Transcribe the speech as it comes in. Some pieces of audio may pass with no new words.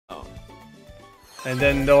And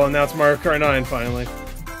then they'll announce Mario Kart 9 finally.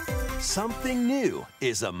 Something new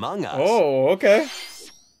is among us. Oh, okay.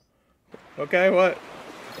 Okay, what?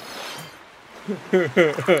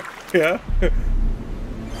 Yeah?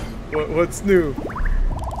 What's new?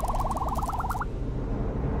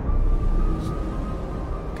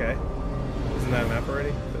 Okay. Isn't that a map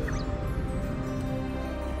already?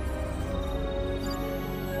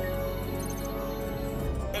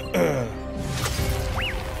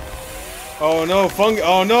 Oh no, Fungle!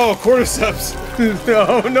 Oh no, Cordyceps!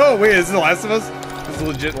 Oh no, wait, is it The Last of Us? This is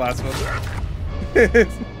legit Last of Us.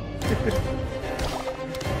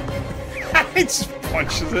 He just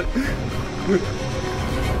punches it.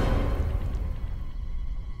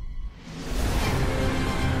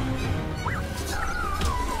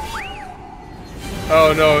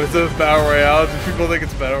 Oh no, it's a Battle Royale. Do people think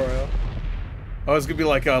it's Battle Royale? Oh, it's gonna be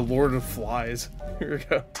like Lord of Flies. Here we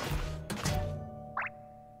go.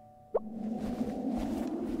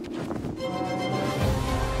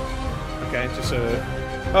 Okay,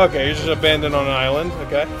 okay, you're just abandoned on an island.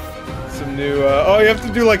 Okay, some new. Oh, you have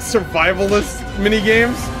to do like survivalist mini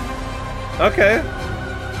games. Okay.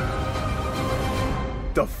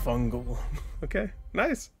 The Fungle. Okay,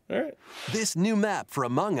 nice. All right. This new map for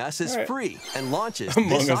Among Us is free and launches Among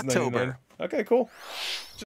this Us October. 99. Okay, cool.